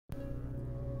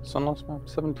Sunlust map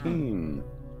 17.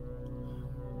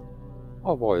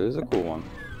 Oh boy, this is a cool one.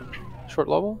 Short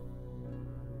level?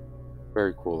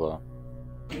 Very cool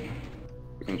though.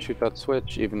 You can shoot that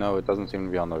switch even though it doesn't seem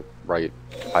to be on the right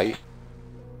height.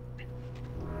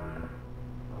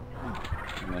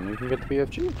 And then you can get the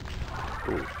BFG.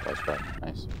 Ooh, that's right.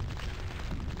 Nice.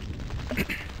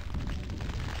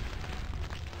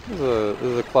 This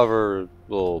is a clever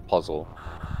little puzzle.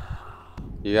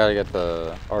 You gotta get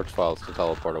the arch files to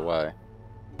teleport away.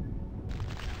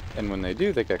 And when they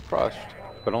do, they get crushed,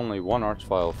 but only one arch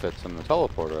file fits in the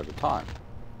teleporter at a time.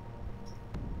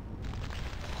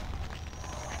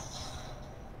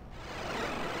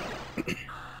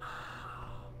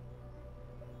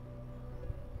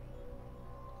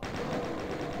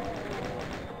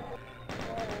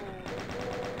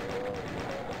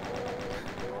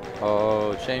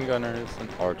 Oh, chain gunners and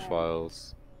arch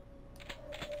files.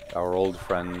 Our old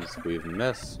friends we've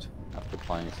missed after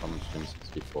playing so much Doom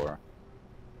 64.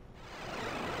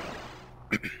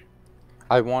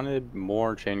 I wanted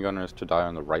more chain gunners to die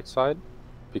on the right side,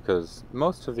 because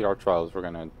most of the arch files we're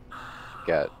gonna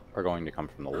get are going to come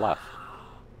from the left.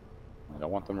 I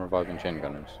don't want them reviving chain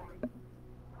gunners.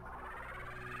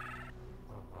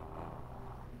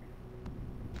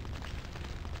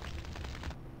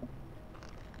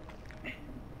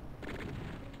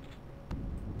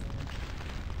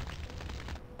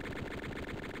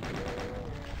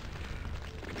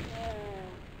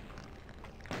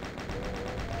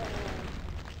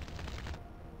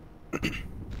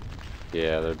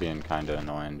 Yeah, they're being kinda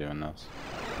annoying doing this.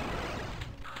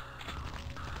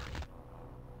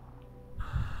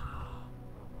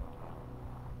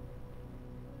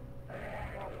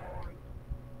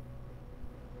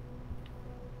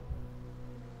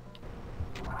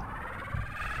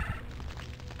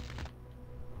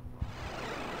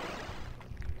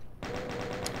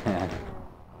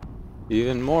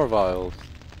 Even more vials.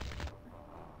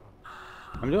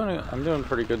 I'm doing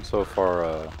pretty good so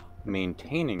far,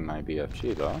 maintaining my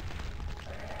BFG though.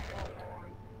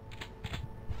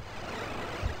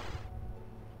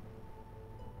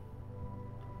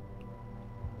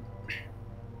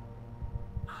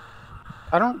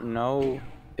 I don't know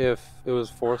if it was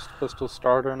forced pistol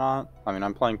start or not. I mean,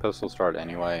 I'm playing pistol start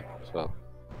anyway, so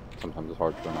sometimes it's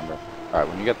hard to remember. Alright,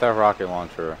 when you get that rocket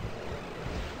launcher,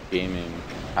 gaming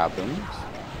happens.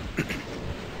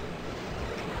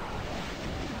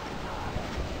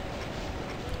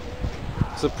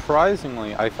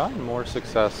 Surprisingly, I found more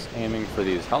success aiming for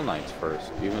these Hell Knights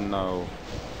first, even though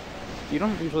you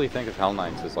don't usually think of Hell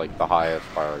Knights as like the highest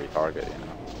priority target, you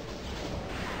know?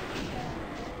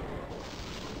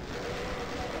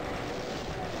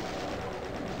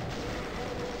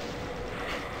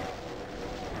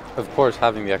 Of course,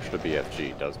 having the extra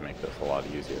BFG does make this a lot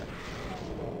easier.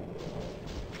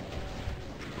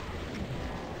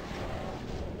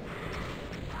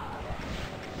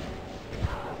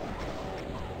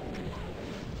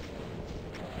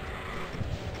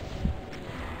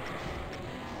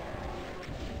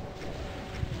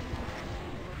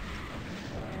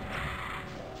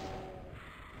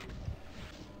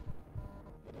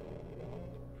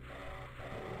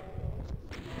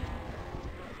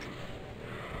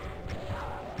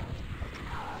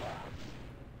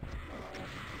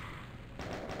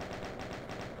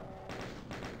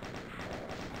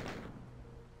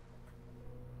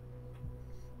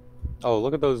 Oh,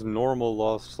 look at those normal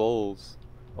lost souls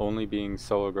only being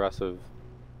so aggressive.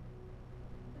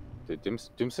 Dude,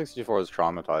 Doom 64 has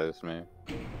traumatized me.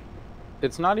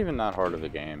 It's not even that hard of a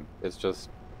game. It's just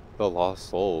the lost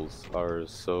souls are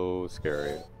so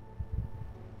scary.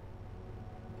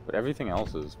 But everything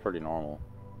else is pretty normal.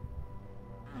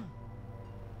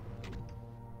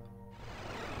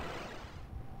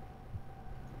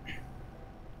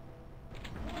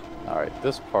 Alright,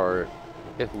 this part,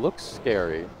 it looks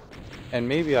scary. And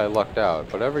maybe I lucked out,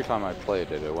 but every time I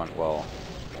played it, it went well.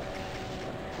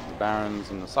 The Barons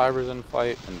and the Cybers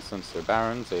infight, and since they're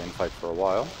Barons, they infight for a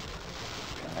while.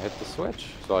 I hit the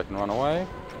switch, so I can run away.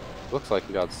 Looks like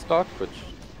he got stuck, which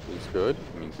is good.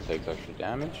 It means he takes extra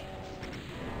damage.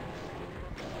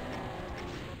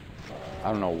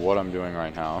 I don't know what I'm doing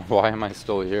right now. Why am I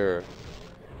still here?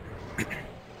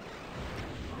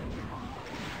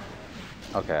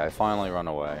 Okay, I finally run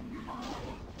away.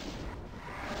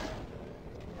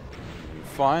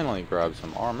 Finally grab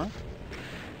some armor.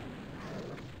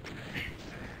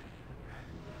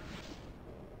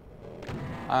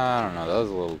 I don't know, that was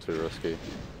a little too risky.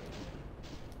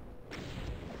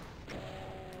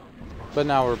 But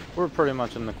now we're pretty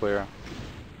much in the clear.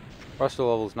 Rest of the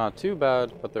level's not too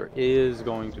bad, but there is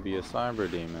going to be a Cyber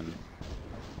Demon.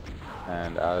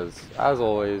 And as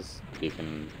always, he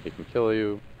can kill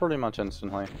you pretty much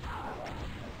instantly.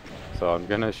 So I'm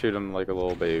gonna shoot him like a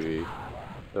little baby,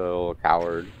 a little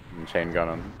coward, and chain gun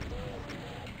him.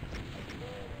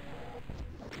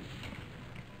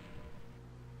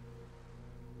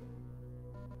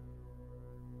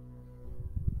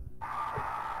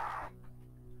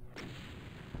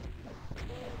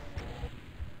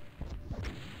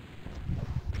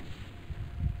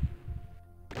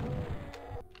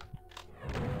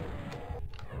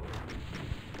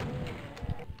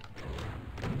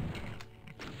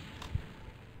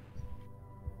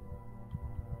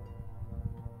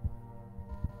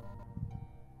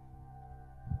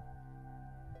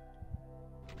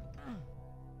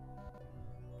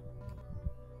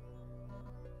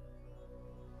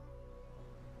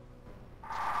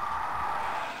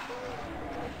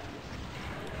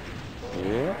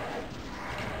 Yeah.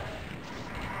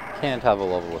 Can't have a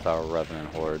level without a Revenant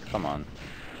Horde. Come on.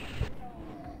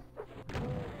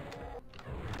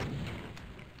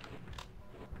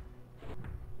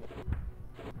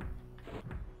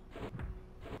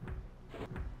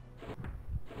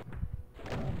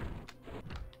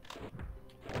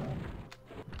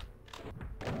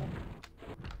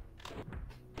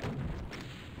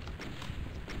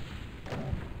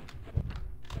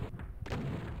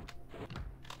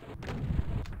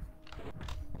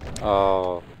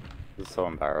 Oh, this is so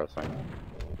embarrassing.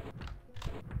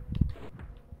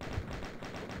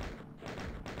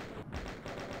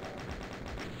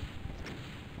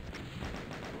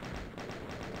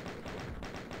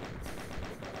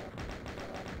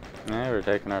 Yeah, we're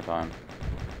taking our time.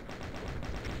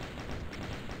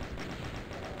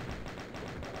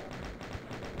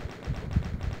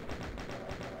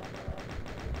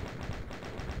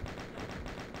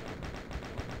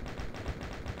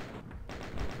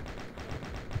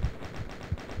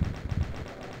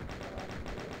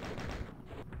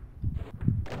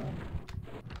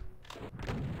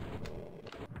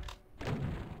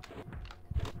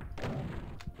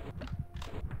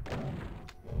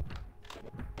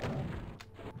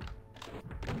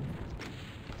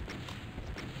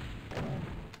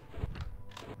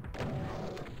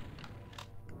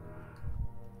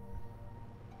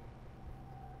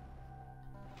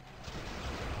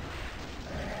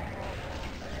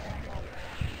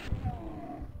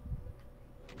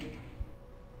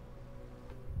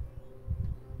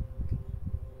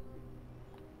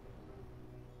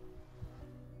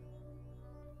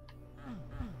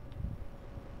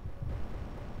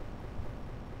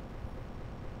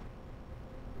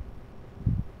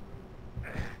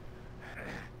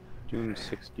 Doom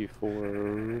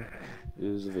 64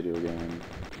 is a video game.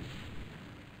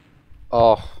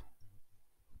 Oh,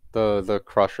 the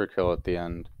crusher kill at the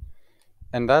end.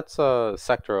 And that's a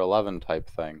Sector 11 type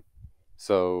thing.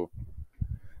 So,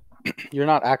 you're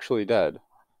not actually dead.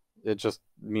 It just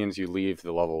means you leave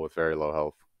the level with very low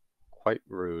health. Quite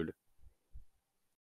rude.